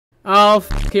Oh,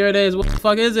 here it is. What the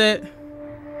fuck is it?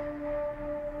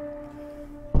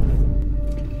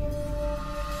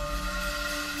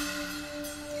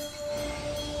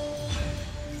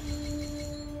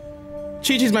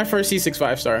 Qiqi's my first C6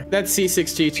 5-star. That's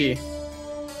C6 Qiqi.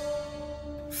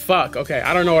 Fuck, okay,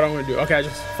 I don't know what I'm gonna do. Okay,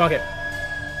 just fuck it.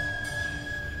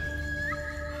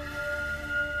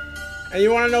 And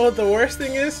you wanna know what the worst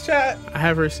thing is, chat? I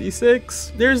have her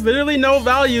C6. There's literally no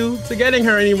value to getting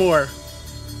her anymore.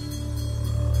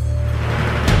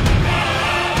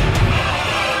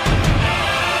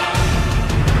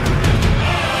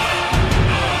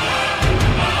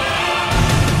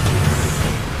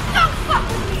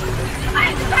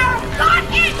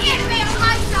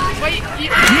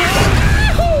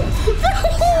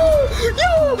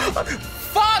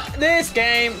 Fuck this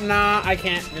game. Nah, I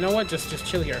can't. You know what? Just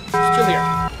chill here. Just chill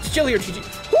here. Just chill here, Qiqi.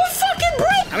 Who fucking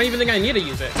break? I don't even think I need to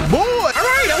use it. Boy!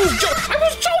 Alright, I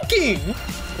was joking!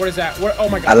 What is that? Where? Oh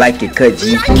my god. I like it, cut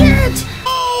G. I can't!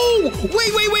 Oh!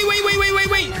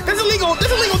 Wait. That's illegal!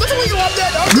 That's illegal! I'm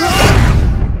dead!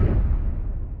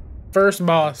 First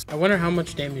boss. I wonder how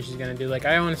much damage he's gonna do. Like,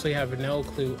 I honestly have no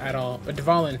clue at all. But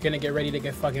Dvalin's gonna get ready to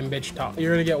get fucking bitch talk.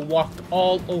 You're gonna get walked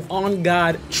all over. On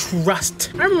God,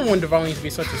 trust. I remember when Dvalin used to be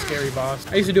such a scary boss.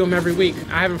 I used to do him every week.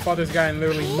 I haven't fought this guy in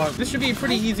literally months. This should be a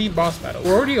pretty easy boss battle.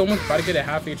 We're already almost about to get at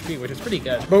half HP, which is pretty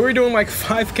good. But we're doing like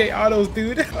 5k autos,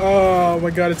 dude. Oh my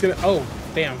God, it's gonna, oh,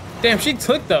 damn. Damn, she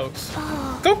took those.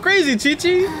 Go crazy,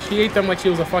 Qiqi. She ate them like she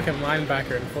was a fucking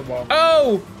linebacker in football.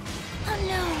 Oh! Oh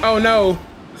no. Oh no.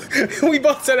 We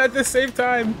both said at the same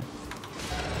time.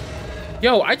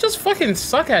 Yo, I just fucking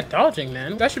suck at dodging,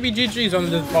 man. That should be GG's on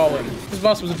this Dvalin. This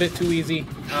boss was a bit too easy.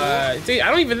 I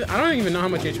don't even know how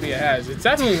much HP it has. It's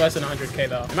definitely less than 100k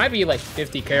though. It might be like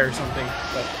 50k or something.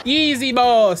 But easy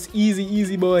boss,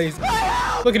 easy boys.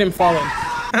 Look at him falling.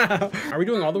 Are we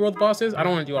doing all the world bosses? I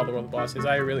don't want to do all the world bosses.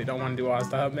 I really don't want to do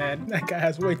Aztha, man. That guy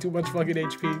has way too much fucking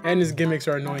HP. And his gimmicks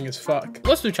are annoying as fuck.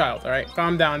 Let's do Child, all right?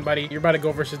 Calm down, buddy. You're about to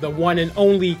go versus the one and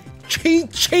only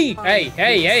Qiqi.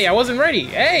 Hey, I wasn't ready.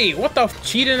 Hey, what the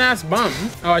cheating ass bum?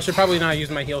 Oh, I should probably not use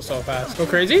my heal so fast. Go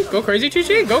crazy,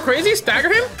 Qiqi. Go crazy,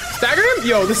 stagger him.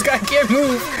 Yo, this guy can't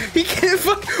move. He can't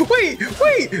fuck.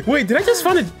 Wait, did I just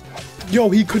find it? Yo,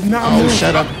 he could not move.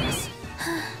 Shut up.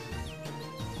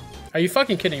 Are you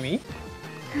fucking kidding me?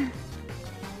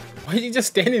 Why is he just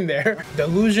standing there?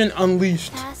 Delusion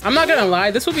unleashed. I'm not gonna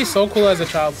lie, this would be so cool as a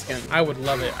Child skin. I would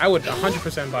love it. I would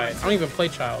 100% buy it. I don't even play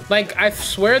Child. Like, I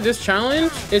swear this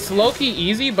challenge, it's low-key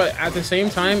easy, but at the same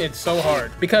time, it's so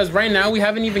hard. Because right now, we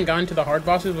haven't even gotten to the hard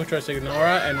bosses, which are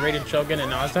Signora and Raiden Shogun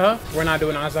and Aztha. We're not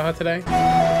doing Aztha today.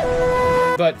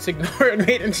 But Signora and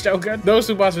Raiden Shogun, those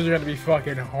two bosses are gonna be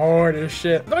fucking hard as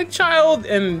shit. Like Child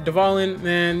and Dvalin,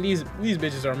 man, these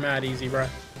bitches are mad easy, bro.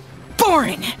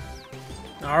 Boring.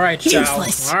 All right,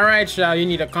 Xiao. All right, Xiao, you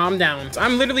need to calm down.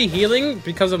 I'm literally healing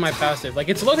because of my passive. Like,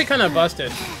 it's low-key kind of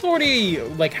busted. It's already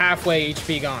like halfway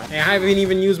HP gone. And I haven't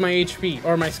even used my HP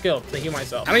or my skill to heal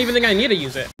myself. I don't even think I need to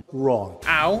use it. Wrong.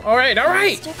 Ow. All right.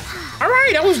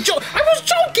 I was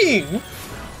joking.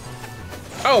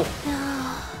 Oh.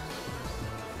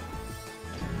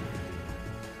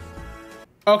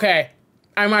 Okay,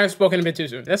 I might have spoken a bit too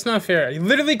soon. That's not fair. You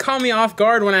literally caught me off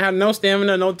guard when I had no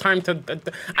stamina, no time to...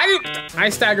 I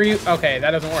stagger you. Okay,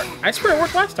 that doesn't work. I swear it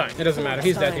worked last time. It doesn't matter.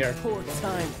 He's dead here.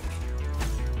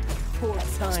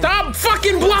 Stop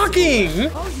fucking blocking!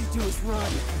 All you do is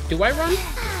run. Do I run?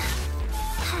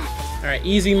 All right,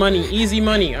 easy money.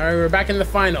 All right, we're back in the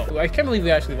final. I can't believe we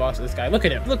actually lost to this guy. Look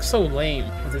at him. He looks so lame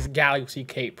with this galaxy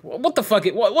cape. What the fuck?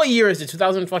 What year is it?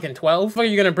 2012? What are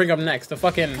you gonna bring up next? The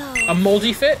fucking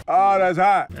emoji fit? Oh, that's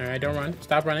hot. All right, don't run.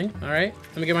 Stop running. All right,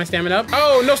 let me get my stamina up.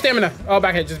 Oh, no stamina. Oh,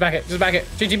 back it. Just back it. Qiqi, back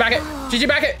it. Qiqi,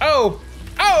 back it. Oh.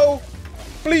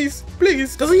 Please.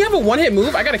 Doesn't he have a one-hit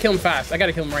move? I gotta kill him fast. I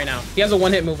gotta kill him right now. He has a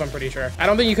one-hit move, I'm pretty sure. I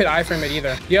don't think you could iframe it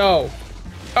either. Yo,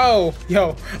 I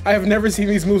have never seen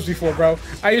these moves before, bro.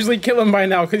 I usually kill him by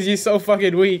now because he's so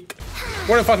fucking weak.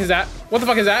 Where the fuck is that? What the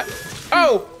fuck is that?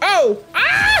 Oh!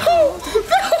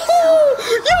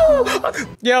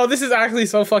 Yo, this is actually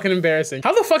so fucking embarrassing.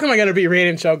 How the fuck am I gonna beat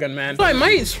Raiden Shogun, man? So I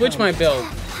might switch my build.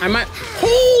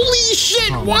 Holy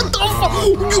shit! What the fuck?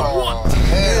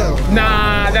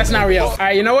 Nah, that's not real. All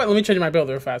right, you know what? Let me change my build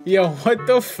real fast. Yo, what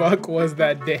the fuck was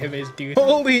that damage, dude?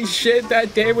 Holy shit,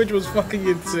 that damage was fucking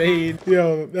insane.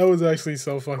 Yo, that was actually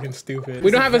so fucking stupid.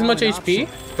 We don't have as much HP,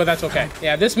 but that's okay.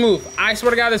 Yeah, this move, I swear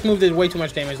to God, this move did way too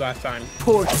much damage last time.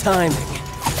 Poor timing.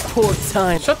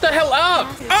 Shut the hell up.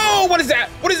 Oh, what is that?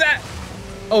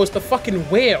 Oh, it's the fucking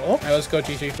whale. All right, let's go,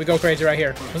 Qiqi. We go crazy right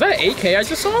here. Was that an AK I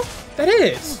just saw? That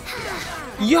is.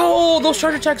 Yo, those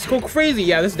charge attacks go crazy.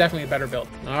 Yeah, this is definitely a better build.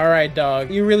 All right,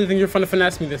 dog. You really think you're fun to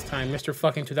finesse me this time, Mr.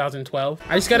 fucking 2012?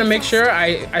 I just gotta make sure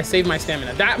I save my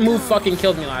stamina. That move fucking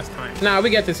killed me last time. Nah, we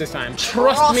get this time.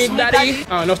 Trust me, daddy.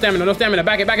 Oh, no stamina, no stamina.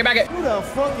 Back it, back it, back it. Who the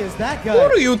fuck is that guy?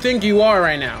 Who do you think you are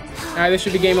right now? All right, this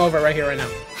should be game over right here, right now.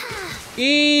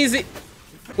 Easy.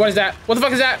 What is that? What the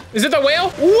fuck is that? Is it the whale?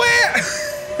 Where?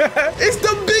 It's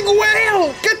the big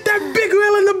whale! Get that big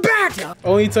whale in the back!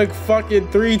 Only took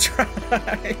fucking 3 tries.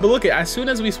 But look, as soon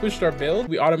as we switched our build,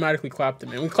 we automatically clapped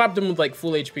him. And we clapped him with like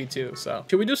full HP too, so.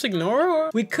 Should we do Signora? Or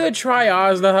we could try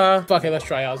Azdaha. Fuck it, let's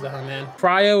try Azdaha, man.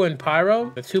 Cryo and Pyro,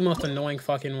 the 2 most annoying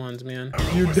fucking ones, man.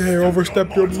 You dare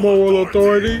overstep your moral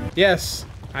authority? Yes,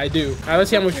 I do. All right, let's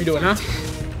see how much you're doing, huh?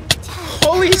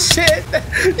 Holy shit!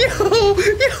 Yo,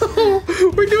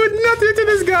 we're doing nothing to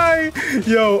this guy.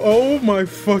 Yo, oh my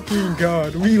fucking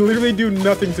god. We literally do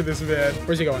nothing to this man.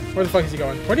 Where's he going? Where the fuck is he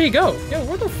going? Where did he go? Yo,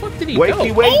 where the fuck did he go?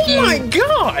 Wakey. Oh my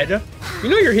god! You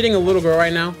know you're hitting a little girl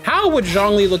right now? How would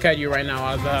Zhongli look at you right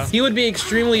now, Azda? He would be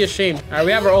extremely ashamed. All right,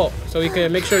 we have our ult, so we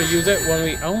can make sure to use it when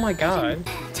we... Oh my god.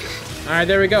 All right,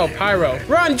 there we go. Pyro.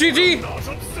 Run, GG!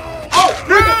 Oh,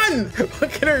 run!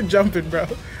 Look at her jumping, bro.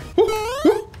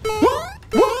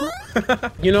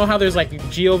 You know how there's like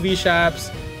Geo V shops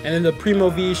and then the Primo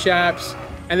V shops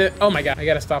and then oh my god, I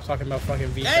gotta stop talking about fucking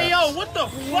V shops. Hey yo, what the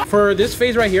fuck? For this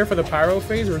phase right here, for the Pyro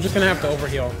phase, we're just gonna have to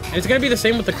overheal. And it's gonna be the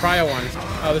same with the Cryo ones.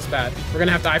 Oh, this is bad. We're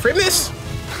gonna have to iframe this.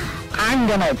 I'm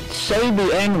gonna say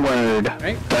the N-word.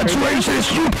 Right? That's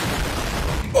racist.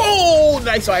 Oh,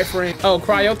 nice iframe. Oh,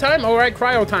 cryo time? All right,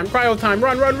 cryo time. Cryo time.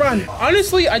 Run, run, run.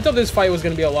 Honestly, I thought this fight was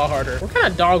gonna be a lot harder. We're kind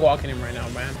of dog walking him right now,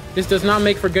 man. This does not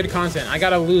make for good content. I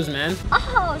gotta lose, man.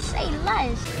 Oh, say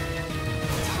less.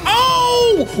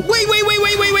 Oh! Wait.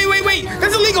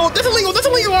 That's illegal. That's illegal. That's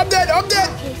illegal. I'm dead. I'm dead.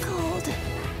 Cold.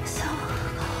 So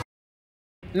cold.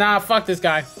 Nah, fuck this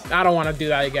guy. I don't want to do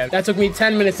that again. That took me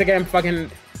 10 minutes to get him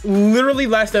fucking literally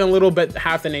less than a little bit,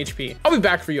 half an HP. I'll be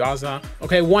back for you, Azza.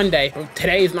 Okay, one day.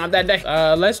 Today is not that day.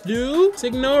 Let's do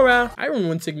Signora. I remember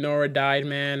when Signora died,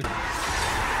 man.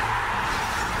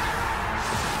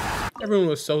 Everyone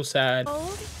was so sad.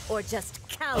 Or just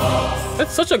cowards.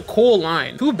 That's such a cool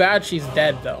line. Too bad she's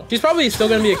dead, though. She's probably still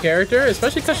gonna be a character,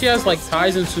 especially because she has like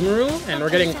ties in Sumeru, and we're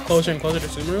getting closer and closer to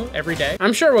Sumeru every day.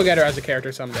 I'm sure we'll get her as a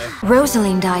character someday.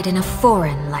 Rosaline died in a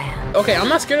foreign land. Okay, I'm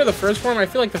not scared of the first form. I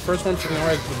feel like the first form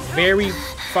Signora is very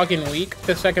fucking weak.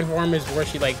 The second form is where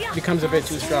she like becomes a bit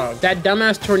too strong. That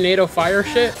dumbass tornado fire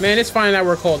shit, man, it's fine that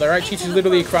we're cold, all right? She's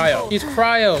literally cryo. She's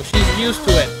cryo. She's used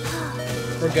to it.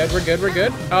 We're good, we're good, we're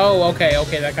good. Oh, okay,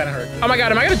 that kind of hurt. Oh my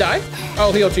god, am I gonna die?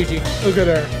 Oh, heal Qiqi. Look at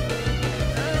her.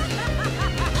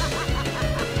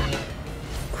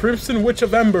 Crimson Witch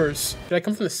of Embers. Should I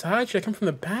come from the side? Should I come from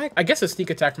the back? I guess a sneak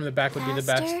attack from the back would be the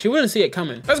best. She wouldn't see it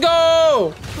coming. Let's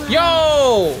go!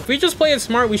 Yo! If we just play it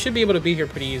smart, we should be able to be here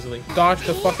pretty easily. Dodge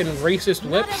the fucking racist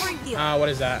whips. What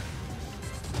is that?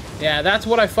 Yeah, that's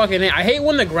what I fucking hate. I hate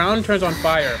when the ground turns on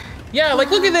fire. Yeah,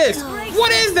 like, look at this.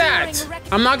 What is that?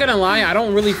 I'm not gonna lie, I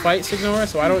don't really fight Signora,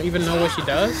 so I don't even know what she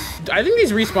does. I think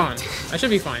these respawn. I should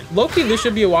be fine. Low-key, this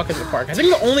should be a walk in the park. I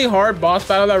think the only hard boss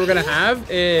battle that we're gonna have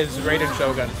is Raiden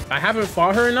Shogun. I haven't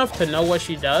fought her enough to know what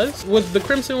she does. With the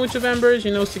Crimson Witch of Embers,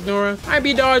 you know, Signora, I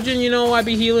be dodging, you know, I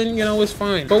be healing, you know, it's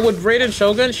fine. But with Raiden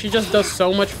Shogun, she just does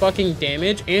so much fucking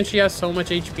damage, and she has so much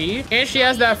HP, and she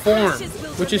has that form,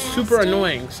 which is super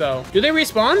annoying. So, do they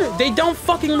respawn? They don't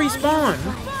fucking respawn.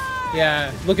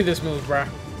 Yeah, look at this move, bruh.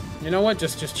 You know what?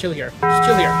 Just chill here. Just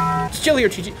chill here. Just chill here,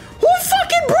 Qiqi. Who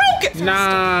fucking broke it?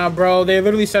 Nah, bro. They're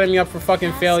literally setting me up for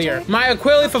fucking failure. My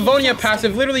Aquila Favonia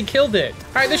passive literally killed it.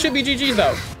 All right, this should be GG's,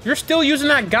 though. You're still using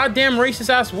that goddamn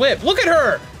racist-ass whip. Look at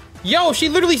her. Yo, she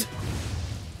literally...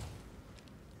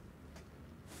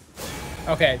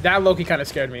 Okay, that Loki kind of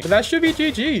scared me. But that should be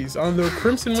GG's on the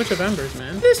Crimson Witch of Embers,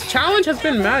 man. This challenge has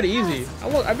been mad easy.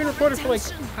 I've been recording for like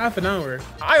half an hour.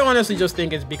 I honestly just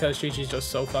think it's because Qiqi's just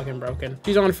so fucking broken.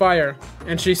 She's on fire,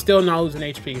 and she's still not losing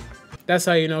HP. That's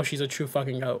how you know she's a true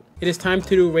fucking goat. It is time to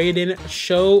do Raiden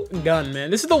Shogun, man.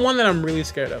 This is the one that I'm really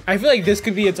scared of. I feel like this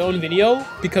could be its own video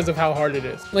because of how hard it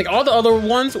is. Like, all the other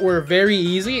ones were very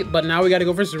easy, but now we gotta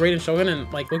go versus Raiden Shogun,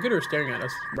 and like, look at her staring at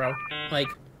us, bro. Like,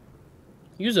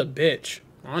 you's a bitch.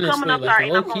 Honestly,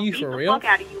 like, low key for real.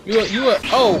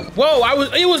 Oh, whoa,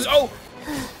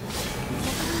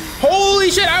 holy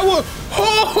shit,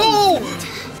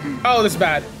 oh, this is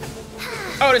bad.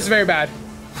 Oh, this is very bad.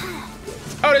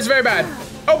 Oh, this is very bad.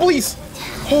 Oh, please.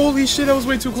 Holy shit, that was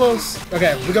way too close.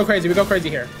 Okay, we go crazy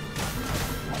here.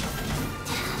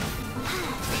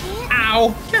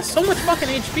 Ow. He has so much fucking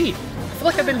HP. I feel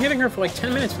like I've been hitting her for like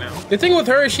 10 minutes now. The thing with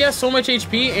her is she has so much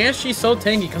HP and she's so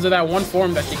tanky because of that one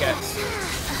form that she gets.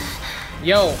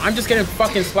 Yo, I'm just getting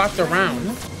fucking slapped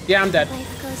around. Yeah, I'm dead.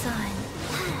 Life goes on.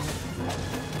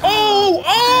 Oh!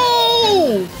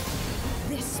 Oh!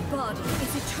 This body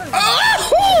is eternal.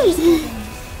 Oh!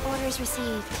 Orders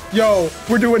received. Yo,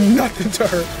 we're doing nothing to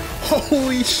her.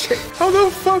 Holy shit. How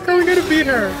the fuck are we gonna beat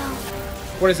her?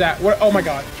 What is that? What? Oh my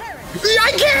god.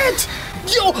 I can't!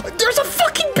 Yo, there's a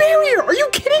fucking barrier! Are you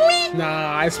kidding me?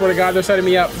 Nah, I swear to god, they're setting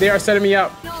me up. They are setting me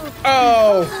up.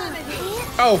 Oh.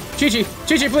 Oh, Qiqi.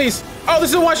 Qiqi, please. Oh,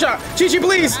 this is a one shot. Qiqi,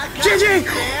 please. Qiqi!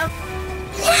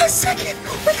 Last second.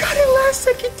 We got it last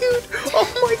second, dude. Oh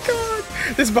my god.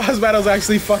 This boss battle is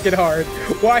actually fucking hard.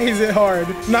 Why is it hard?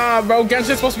 Nah, bro.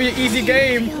 Genshin's supposed to be an easy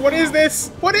game. What is this?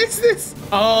 What is this?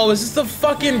 Oh, is this the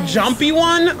fucking jumpy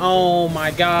one? Oh my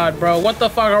god, bro. What the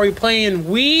fuck are we playing?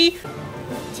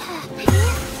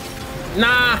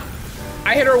 Nah.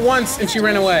 I hit her once and she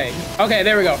ran away. Okay,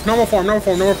 there we go. Normal form, normal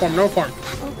form, normal form, normal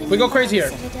form. We go crazy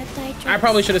here. I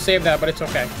probably should have saved that, but it's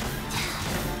okay.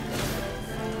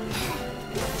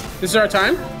 This is our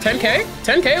time. 10K?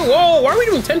 10K? Whoa, why are we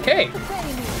doing 10K?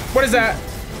 What is that?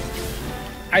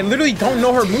 I literally don't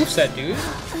know her moveset, dude.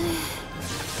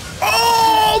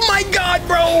 Oh my god,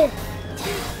 bro!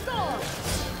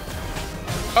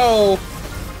 Oh.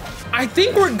 I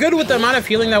think we're good with the amount of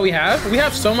healing that we have. We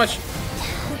have so much.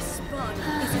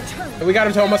 We got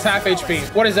him to almost half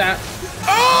HP. What is that?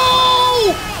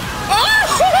 Oh! Oh!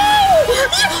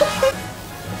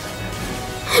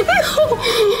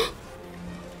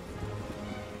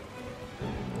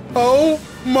 Oh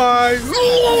my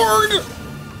lord!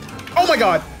 Oh my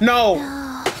god! No!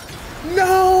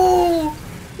 No!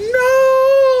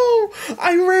 No!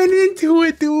 I ran into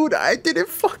it, dude. I didn't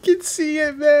fucking see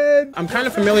it, man. I'm kind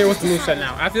of familiar with the moveset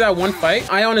now. After that one fight,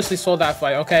 I honestly sold that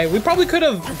fight, okay? We probably could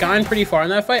have gone pretty far in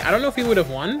that fight. I don't know if we would have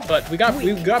won, but we got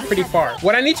pretty far.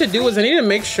 What I need to do is I need to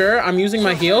make sure I'm using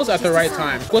my heals at the right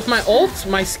time. With my ult,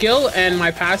 my skill, and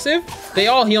my passive, they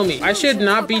all heal me. I should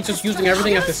not be just using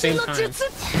everything at the same time.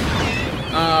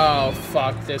 Oh,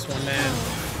 fuck this one, man.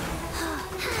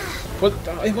 What?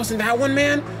 It wasn't that one,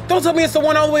 man? Don't tell me it's the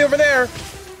one all the way over there.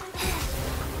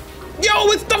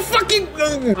 Yo, it's the fucking...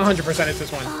 100% it's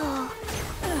this one.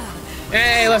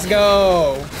 Hey, let's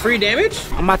go. Free damage?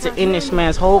 I'm about to end this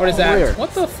man's whole What is that? career.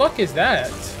 What the fuck is that?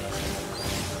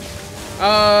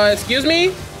 Excuse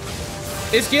me?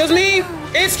 Excuse me?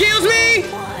 Excuse me?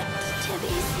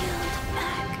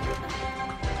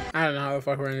 I don't know how the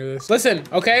fuck we're gonna do this. Listen,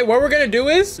 okay, what we're gonna do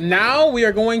is now we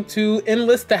are going to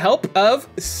enlist the help of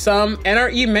some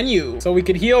NRE menu so we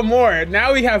could heal more.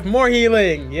 Now we have more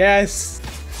healing. Yes.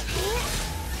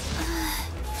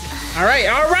 All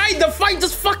right, the fight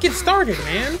just fucking started,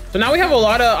 man. So now we have a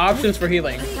lot of options for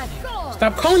healing.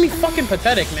 Stop calling me fucking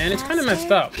pathetic, man. It's kind of messed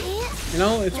up. You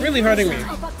know, it's really hurting me.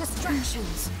 Not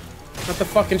the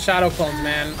fucking shadow clones,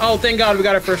 man. Oh, thank God we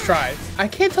got it first try. I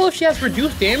can't tell if she has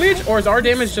reduced damage or is our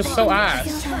damage just so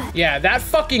ass. Yeah, that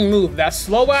fucking move, that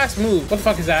slow ass move. What the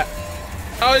fuck is that?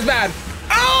 Oh, it's bad.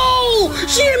 Oh,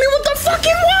 she hit me with the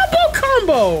fucking wombo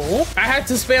combo. I had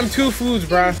to spam 2 foods,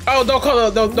 bruh. Oh, don't call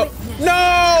it, don't.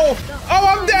 No! Oh,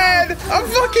 I'm dead. I'm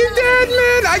fucking dead,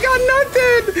 man. I got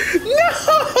nothing. No!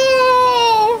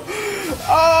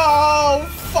 Oh,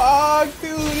 fuck,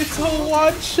 dude. It's a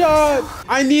one-shot.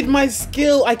 I need my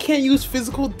skill. I can't use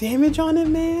physical damage on it,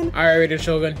 man. All right, Raider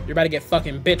Shogun. You're about to get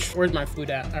fucking bitched. Where's my food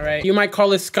at? All right. You might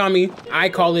call it scummy. I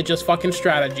call it just fucking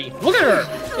strategy. Look at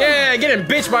her. Yeah, getting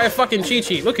bitched by a fucking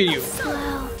Qiqi. Look at you.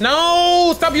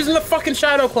 No, stop using the fucking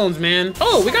shadow clones, man.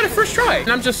 Oh, we got it first try. And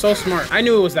I'm just so smart. I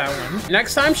knew it was that one.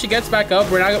 Next time she gets back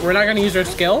up, we're not gonna use her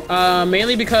skill.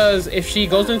 Mainly because if she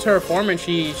goes into her form and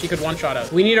she could one-shot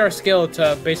us. We need our skill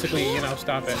to basically, you know,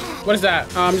 stop it. What is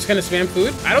that? I'm just gonna spam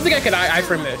food. I don't think I could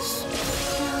iframe this.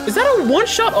 Is that a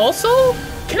one-shot also?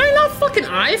 Can I not fucking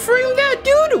iframe that,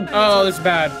 dude? Oh, this is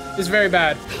bad. This is very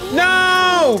bad.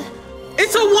 No!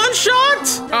 It's a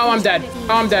one-shot? Oh, I'm dead.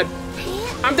 Oh, I'm dead.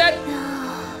 I'm dead.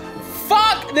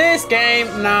 Fuck this game.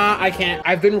 Nah, I can't.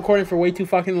 I've been recording for way too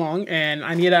fucking long and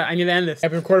I need to end this.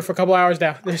 I've been recording for a couple hours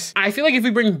now. I feel like if we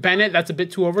bring Bennett, that's a bit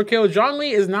too overkill.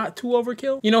 Zhongli is not too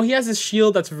overkill. You know, he has this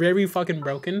shield that's very fucking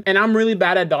broken and I'm really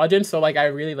bad at dodging. So like, I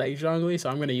really like Zhongli. So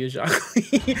I'm going to use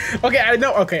Zhongli. Okay, I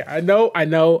know. Okay, I know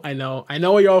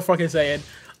what y'all fucking saying.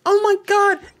 Oh my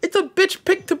God, it's a bitch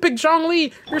pick to pick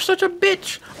Zhongli. You're such a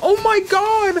bitch. Oh my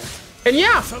God. And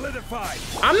yeah,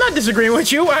 I'm not disagreeing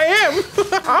with you. I am.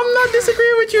 I'm not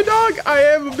disagreeing with you, dog. I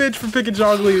am a bitch for picking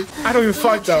Zhongli. I don't even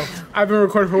fuck though. I've been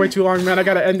recording for way too long, man. I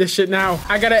gotta end this shit now.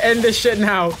 I gotta end this shit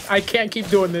now. I can't keep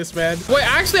doing this, man. Wait,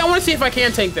 actually, I wanna see if I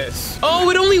can take this. Oh,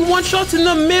 it only one shots in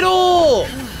the middle.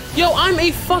 Yo, I'm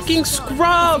a fucking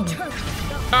scrub.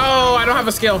 Oh, I don't have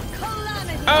a skill.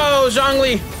 Oh,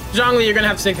 Zhongli. Zhongli, you're gonna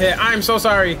have to take the hit. I'm so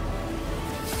sorry.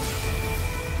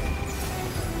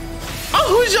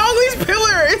 Oh, Zhongli's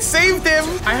pillar! It saved him!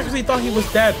 I actually thought he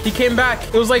was dead. He came back.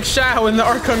 It was like Xiao in the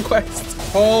Archon quest.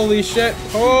 Holy shit.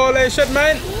 Holy shit,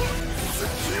 man.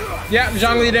 Yeah,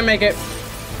 Zhongli didn't make it.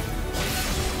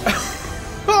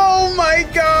 Oh my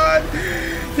god.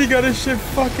 He got his shit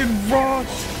fucking rocked.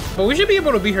 But we should be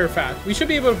able to beat her fast. We should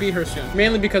be able to beat her soon.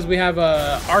 Mainly because we have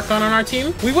a Archon on our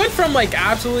team. We went from like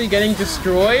absolutely getting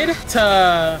destroyed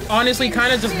to honestly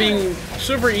kind of just being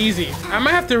super easy. I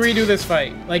might have to redo this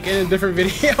fight like in a different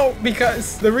video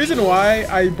because the reason why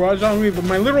I brought Zhongli, but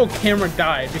my literal camera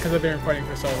died because I've been recording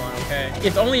for so long, okay?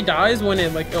 It only dies when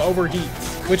it like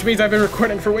overheats, which means I've been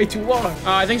recording for way too long.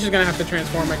 I think she's gonna have to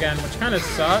transform again, which kind of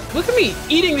sucks. Look at me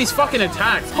eating these fucking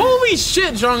attacks. Holy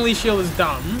shit, Zhongli's shield is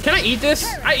dumb. Can I eat this?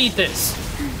 I eat this.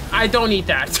 I don't eat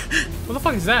that. What the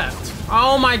fuck is that?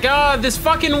 Oh my god, this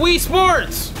fucking Wii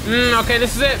Sports. Okay,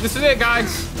 this is it. This is it,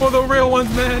 guys. For the real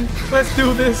ones, man. Let's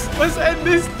do this. Let's end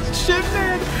this shit,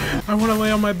 man. I want to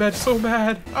lay on my bed so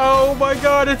bad. Oh my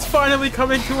god, it's finally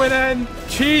coming to an end.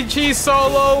 Qiqi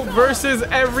solo versus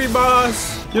every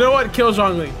boss. You know what? Kill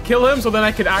Zhongli. Kill him so then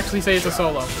I could actually say it's a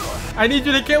solo. I need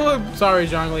you to kill him. Sorry,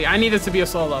 Zhongli. I need this to be a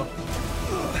solo.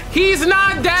 He's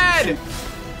not dead.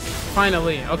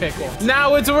 Finally. Okay, cool.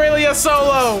 Now it's really a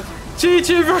solo.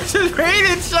 Qiqi versus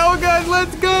Raiden Shogun.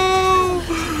 Let's go.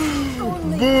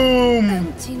 Boom.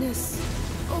 Emptiness.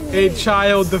 A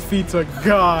child defeats a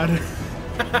god.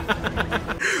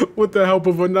 With the help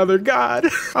of another god.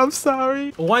 I'm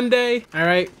sorry. One day, all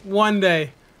right, one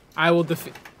day, I will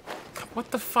defeat.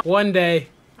 What the fuck? One day,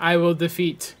 I will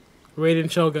defeat Raiden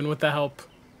Shogun with the help.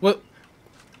 What?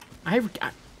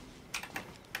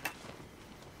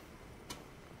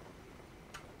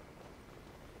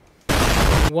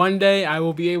 One day, I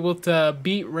will be able to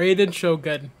beat Raiden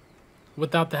Shogun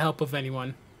without the help of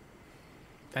anyone.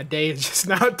 That day is just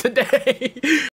not today.